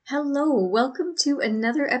Hello, welcome to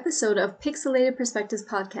another episode of Pixelated Perspectives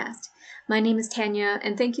podcast. My name is Tanya,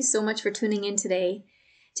 and thank you so much for tuning in today.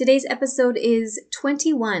 Today's episode is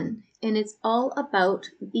 21, and it's all about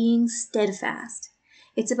being steadfast.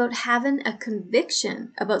 It's about having a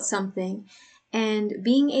conviction about something and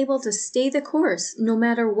being able to stay the course no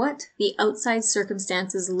matter what the outside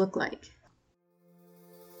circumstances look like.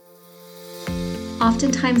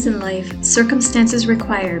 Oftentimes in life, circumstances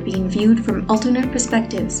require being viewed from alternate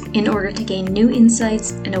perspectives in order to gain new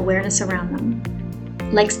insights and awareness around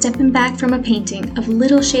them. Like stepping back from a painting of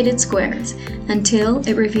little shaded squares until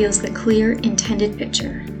it reveals the clear intended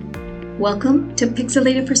picture. Welcome to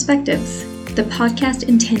Pixelated Perspectives, the podcast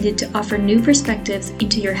intended to offer new perspectives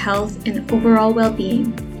into your health and overall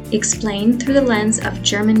well-being, explained through the lens of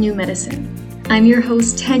German New Medicine. I'm your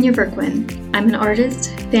host, Tanya Berkwin. I'm an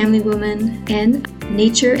artist, family woman, and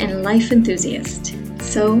nature and life enthusiast.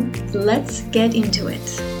 So let's get into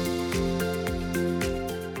it.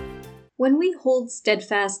 When we hold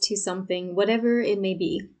steadfast to something, whatever it may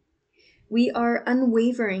be, we are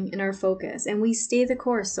unwavering in our focus and we stay the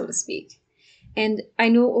course, so to speak. And I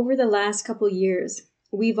know over the last couple years,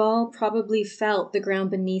 we've all probably felt the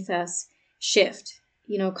ground beneath us shift,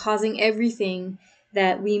 causing everything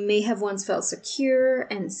that we may have once felt secure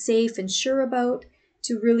and safe and sure about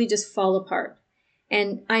to really just fall apart.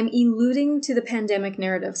 And I'm alluding to the pandemic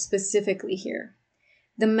narrative specifically here.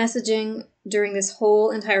 The messaging during this whole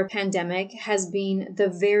entire pandemic has been the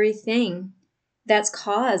very thing that's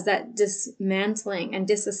caused that dismantling and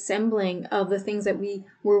disassembling of the things that we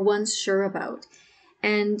were once sure about.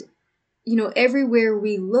 And, everywhere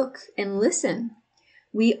we look and listen,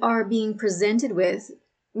 we are being presented with,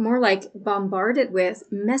 more like bombarded with,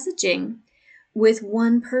 messaging with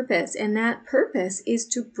one purpose. And that purpose is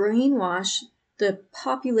to brainwash the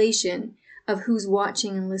population of who's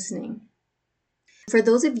watching and listening. For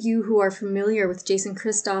those of you who are familiar with Jason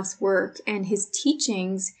Christoph's work and his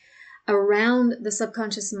teachings around the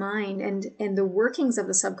subconscious mind and the workings of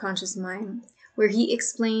the subconscious mind, where he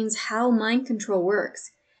explains how mind control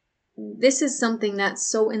works, this is something that's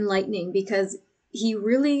so enlightening because he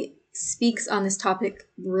really speaks on this topic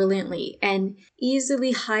brilliantly and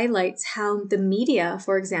easily highlights how the media,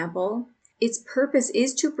 for example, its purpose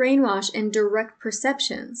is to brainwash and direct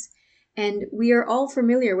perceptions. And we are all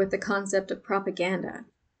familiar with the concept of propaganda.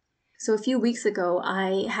 So a few weeks ago,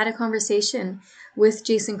 I had a conversation with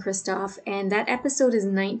Jason Christoph, and that episode is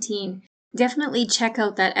 19. Definitely check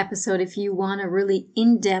out that episode if you want a really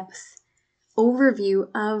in-depth overview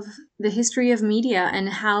of the history of media and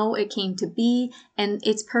how it came to be and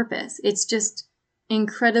its purpose. It's just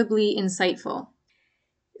incredibly insightful.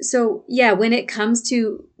 So yeah, when it comes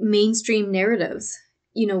to mainstream narratives,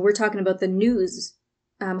 we're talking about the news,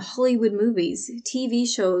 Hollywood movies, TV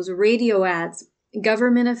shows, radio ads,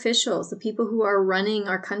 government officials, the people who are running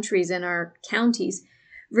our countries and our counties,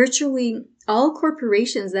 virtually all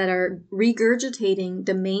corporations that are regurgitating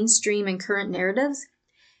the mainstream and current narratives.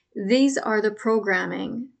 These are the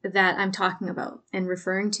programming that I'm talking about and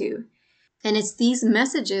referring to. And it's these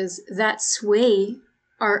messages that sway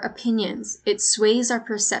our opinions. It sways our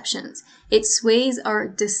perceptions. It sways our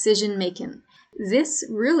decision making. This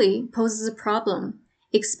really poses a problem,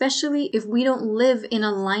 especially if we don't live in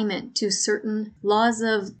alignment to certain laws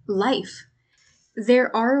of life.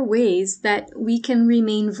 There are ways that we can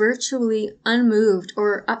remain virtually unmoved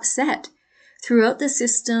or upset throughout the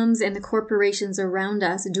systems and the corporations around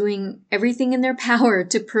us, doing everything in their power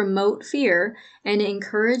to promote fear and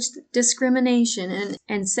encourage discrimination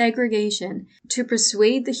and segregation, to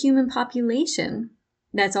persuade the human population,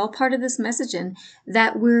 that's all part of this messaging,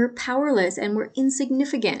 that we're powerless and we're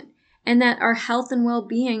insignificant, and that our health and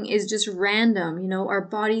well-being is just random. Our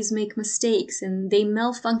bodies make mistakes and they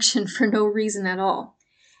malfunction for no reason at all.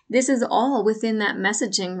 This is all within that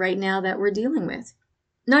messaging right now that we're dealing with.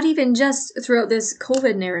 Not even just throughout this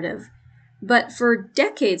COVID narrative, but for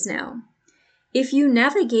decades now. If you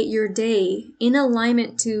navigate your day in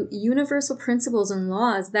alignment to universal principles and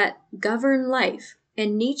laws that govern life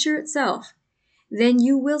and nature itself, then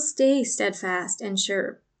you will stay steadfast and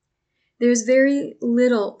sure. There's very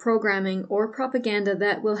little programming or propaganda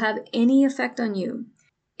that will have any effect on you.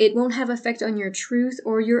 It won't have effect on your truth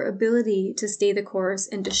or your ability to stay the course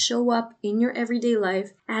and to show up in your everyday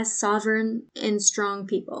life as sovereign and strong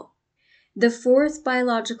people. The fourth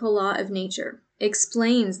biological law of nature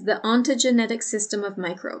explains the ontogenetic system of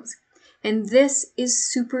microbes. And this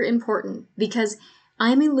is super important because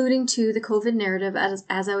I'm alluding to the COVID narrative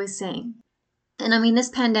as I was saying. And this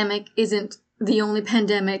pandemic isn't the only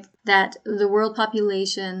pandemic that the world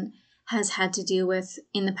population has had to deal with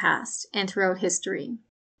in the past and throughout history.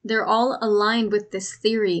 they're all aligned with this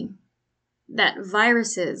theory that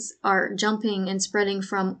viruses are jumping and spreading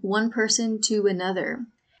from one person to another,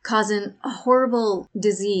 causing a horrible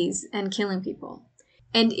disease and killing people.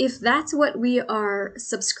 And if that's what we are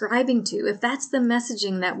subscribing to, if that's the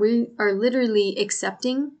messaging that we are literally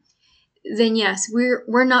accepting, then yes,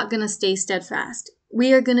 we're not going to stay steadfast.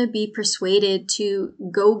 We are going to be persuaded to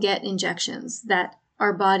go get injections that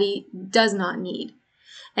our body does not need,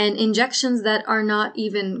 and injections that are not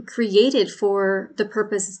even created for the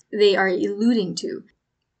purpose they are alluding to.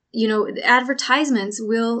 Advertisements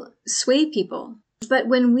will sway people. But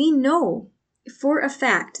when we know for a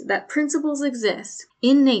fact that principles exist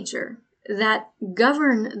in nature that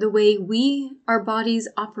govern the way our bodies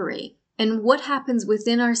operate and what happens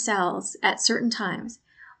within our cells at certain times,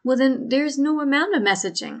 well, then there's no amount of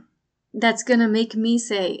messaging that's going to make me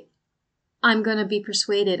say, I'm going to be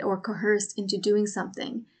persuaded or coerced into doing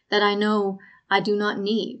something that I know I do not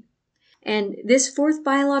need. And this fourth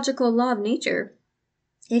biological law of nature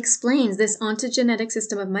explains this ontogenetic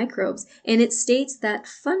system of microbes, and it states that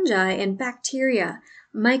fungi and bacteria,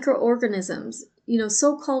 microorganisms,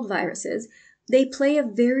 so-called viruses, they play a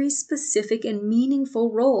very specific and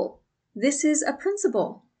meaningful role. This is a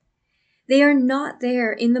principle. They are not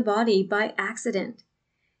there in the body by accident.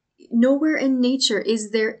 Nowhere in nature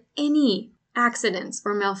is there any accidents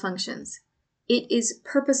or malfunctions. It is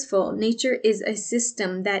purposeful. Nature is a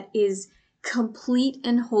system that is complete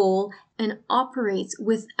and whole and operates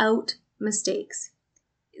without mistakes.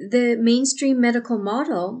 The mainstream medical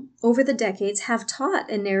model over the decades have taught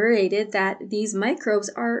and narrated that these microbes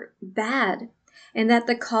are bad and that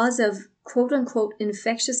the cause of quote unquote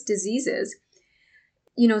infectious diseases,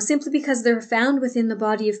 simply because they're found within the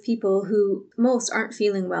body of people who most aren't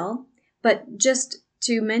feeling well. But just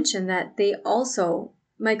to mention that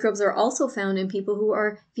microbes are also found in people who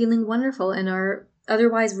are feeling wonderful and are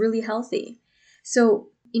otherwise really healthy. So,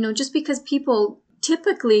 just because people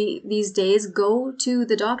typically these days go to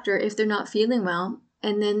the doctor if they're not feeling well,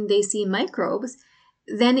 and then they see microbes,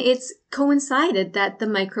 then it's coincided that the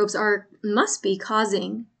microbes must be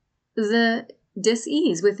causing the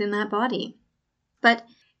dis-ease within that body. But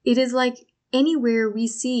it is like anywhere we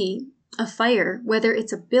see a fire, whether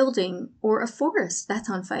it's a building or a forest that's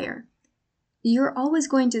on fire, you're always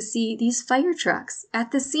going to see these fire trucks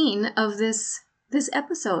at the scene of this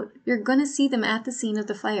episode. You're going to see them at the scene of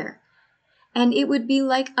the fire. And it would be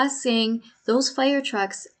like us saying those fire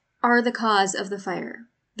trucks are the cause of the fire.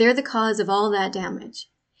 They're the cause of all that damage.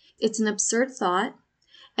 It's an absurd thought,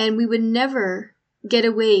 and we would never get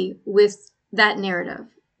away with that narrative.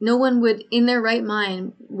 No one would, in their right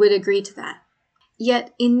mind, would agree to that.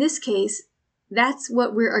 Yet, in this case, that's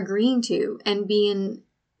what we're agreeing to and being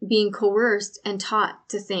coerced and taught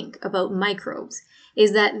to think about microbes,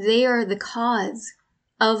 is that they are the cause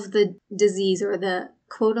of the disease or the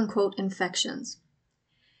quote-unquote infections.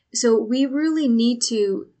 So we really need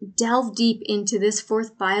to delve deep into this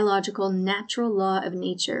fourth biological natural law of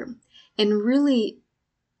nature and really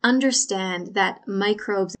understand that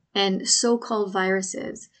microbes and so-called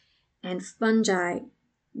viruses and fungi,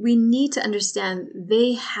 we need to understand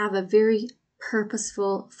they have a very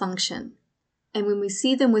purposeful function. And when we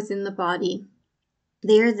see them within the body,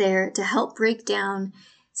 they are there to help break down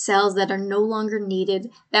cells that are no longer needed,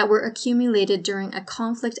 that were accumulated during a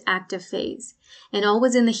conflict active phase. And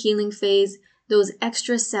always in the healing phase, those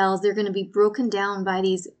extra cells, they're going to be broken down by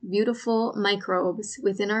these beautiful microbes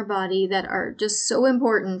within our body that are just so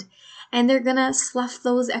important. And they're going to slough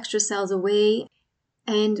those extra cells away.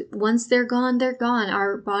 And once they're gone, they're gone.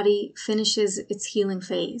 Our body finishes its healing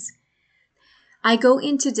phase. I go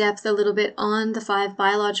into depth a little bit on the 5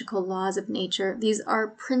 biological laws of nature. These are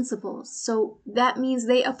principles. So that means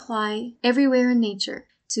they apply everywhere in nature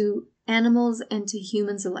to animals and to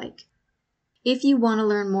humans alike. If you want to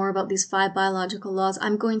learn more about these 5 biological laws,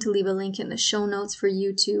 I'm going to leave a link in the show notes for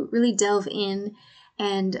you to really delve in.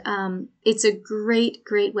 And it's a great,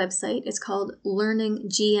 great website. It's called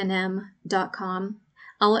learninggnm.com.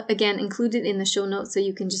 I'll, again, include it in the show notes so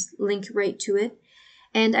you can just link right to it.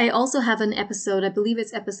 And I also have an episode, I believe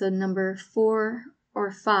it's episode number 4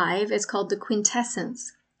 or 5. It's called The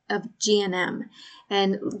Quintessence of GNM.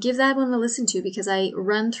 And give that one a listen to because I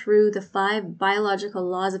run through the 5 biological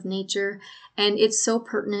laws of nature. And it's so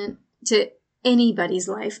pertinent to anybody's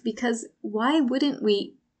life because why wouldn't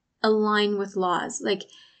we align with laws? Like,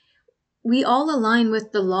 we all align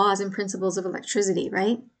with the laws and principles of electricity,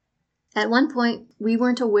 right? At one point, we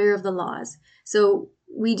weren't aware of the laws. So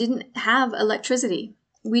we didn't have electricity.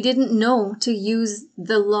 We didn't know to use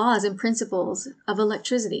the laws and principles of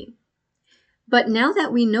electricity. But now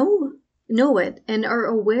that we know it and are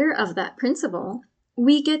aware of that principle,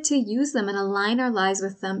 we get to use them and align our lives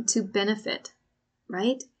with them to benefit,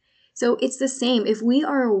 right? So it's the same. If we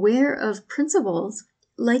are aware of principles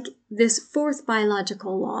like this fourth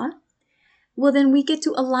biological law, well, then we get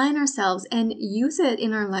to align ourselves and use it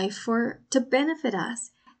in our life to benefit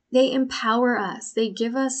us. They empower us. They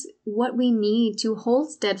give us what we need to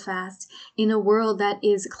hold steadfast in a world that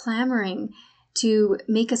is clamoring to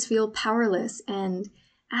make us feel powerless and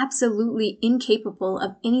absolutely incapable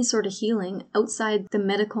of any sort of healing outside the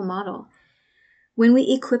medical model. When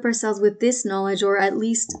we equip ourselves with this knowledge, or at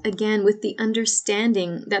least, again, with the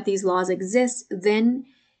understanding that these laws exist, then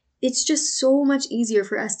it's just so much easier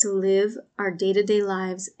for us to live our day-to-day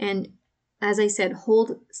lives and, as I said,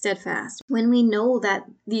 hold steadfast. When we know that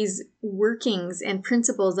these workings and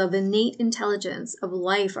principles of innate intelligence of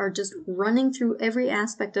life are just running through every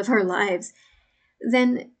aspect of our lives,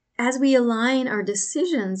 then as we align our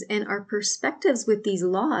decisions and our perspectives with these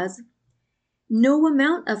laws, no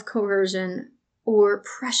amount of coercion or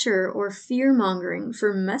pressure or fear-mongering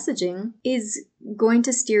for messaging is going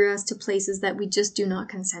to steer us to places that we just do not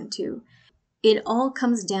consent to. It all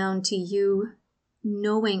comes down to you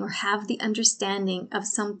knowing or have the understanding of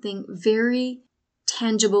something very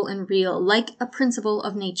tangible and real, like a principle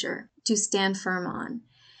of nature to stand firm on.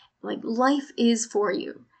 Like, life is for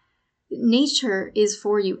you. Nature is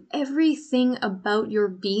for you. Everything about your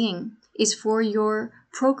being is for your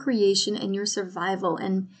procreation and your survival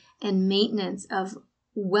and maintenance of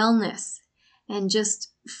wellness and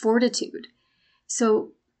just fortitude.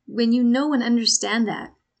 So when you know and understand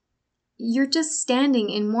that, you're just standing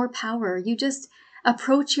in more power. You just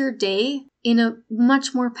approach your day in a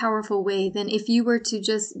much more powerful way than if you were to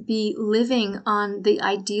just be living on the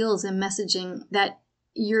ideals and messaging that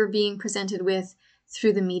you're being presented with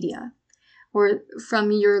through the media or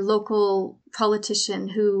from your local politician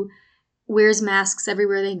who wears masks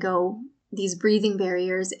everywhere they go, these breathing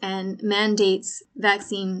barriers, and mandates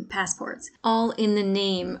vaccine passports, all in the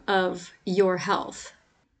name of your health.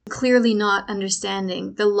 Clearly not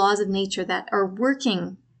understanding the laws of nature that are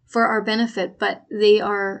working for our benefit, but they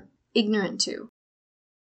are ignorant to.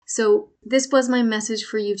 So this was my message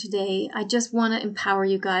for you today. I just want to empower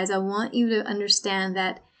you guys. I want you to understand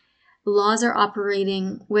that laws are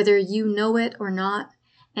operating whether you know it or not,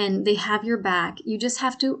 and they have your back. You just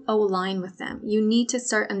have to align with them. You need to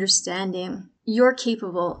start understanding you're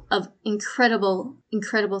capable of incredible,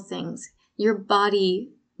 incredible things. Your body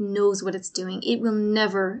knows what it's doing. It will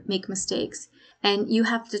never make mistakes. And you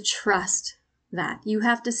have to trust that. You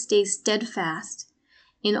have to stay steadfast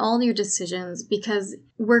in all your decisions because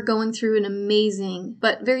we're going through an amazing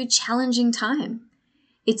but very challenging time.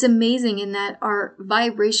 It's amazing in that our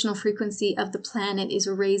vibrational frequency of the planet is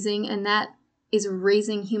raising, and that is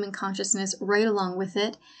raising human consciousness right along with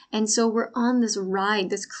it. And so we're on this ride,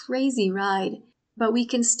 this crazy ride, but we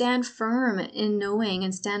can stand firm in knowing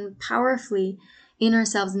and stand powerfully in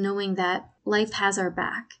ourselves knowing that life has our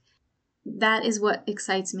back. That is what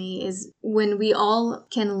excites me, is when we all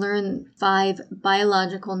can learn 5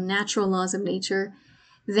 biological, natural laws of nature,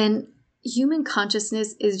 then human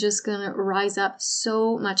consciousness is just going to rise up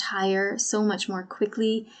so much higher, so much more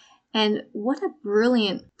quickly. And what a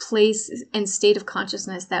brilliant place and state of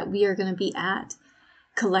consciousness that we are going to be at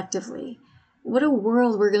collectively. What a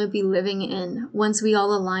world we're going to be living in once we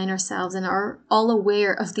all align ourselves and are all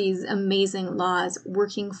aware of these amazing laws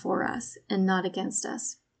working for us and not against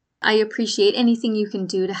us. I appreciate anything you can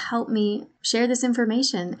do to help me share this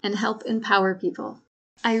information and help empower people.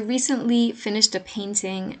 I recently finished a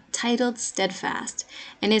painting titled Steadfast,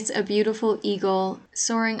 and it's a beautiful eagle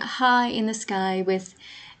soaring high in the sky with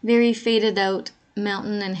very faded out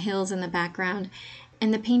mountain and hills in the background.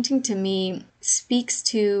 And the painting to me speaks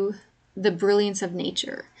to the brilliance of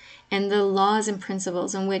nature and the laws and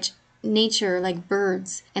principles in which nature, like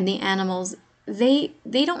birds and the animals, they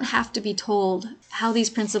don't have to be told how these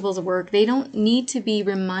principles work. They don't need to be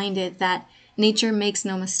reminded that nature makes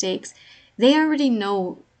no mistakes. They already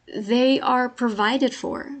know. They are provided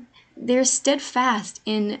for. They're steadfast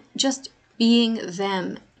in just being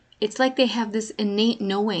them. It's like they have this innate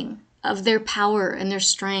knowing of their power and their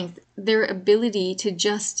strength, their ability to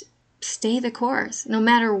just stay the course, no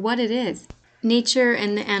matter what it is. Nature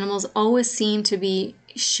and the animals always seem to be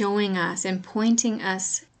showing us and pointing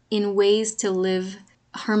us in ways to live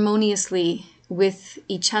harmoniously with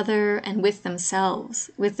each other and with themselves,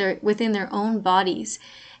 within their own bodies.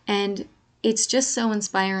 And it's just so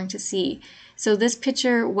inspiring to see. So this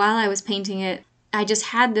picture, while I was painting it, I just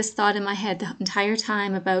had this thought in my head the entire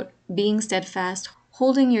time about being steadfast,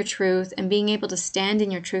 holding your truth, and being able to stand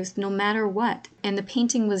in your truth no matter what. And the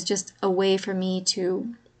painting was just a way for me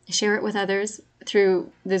to share it with others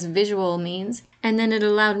through this visual means, And then it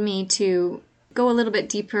allowed me to go a little bit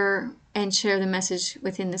deeper and share the message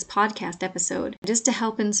within this podcast episode, just to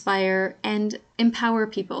help inspire and empower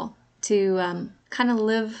people to kind of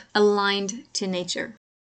live aligned to nature.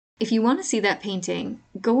 If you want to see that painting,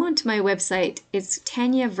 go onto my website. It's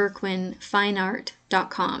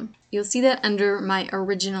tanyaverquinfineart.com. You'll see that under my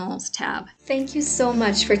originals tab. Thank you so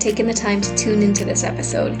much for taking the time to tune into this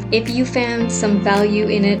episode. If you found some value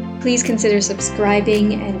in it, please consider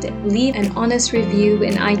subscribing and leave an honest review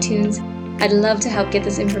in iTunes. I'd love to help get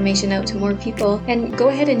this information out to more people, and go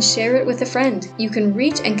ahead and share it with a friend. You can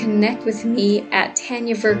reach and connect with me at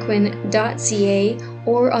tanyaverquin.ca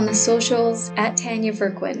or on the socials at Tanya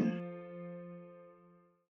Verquin.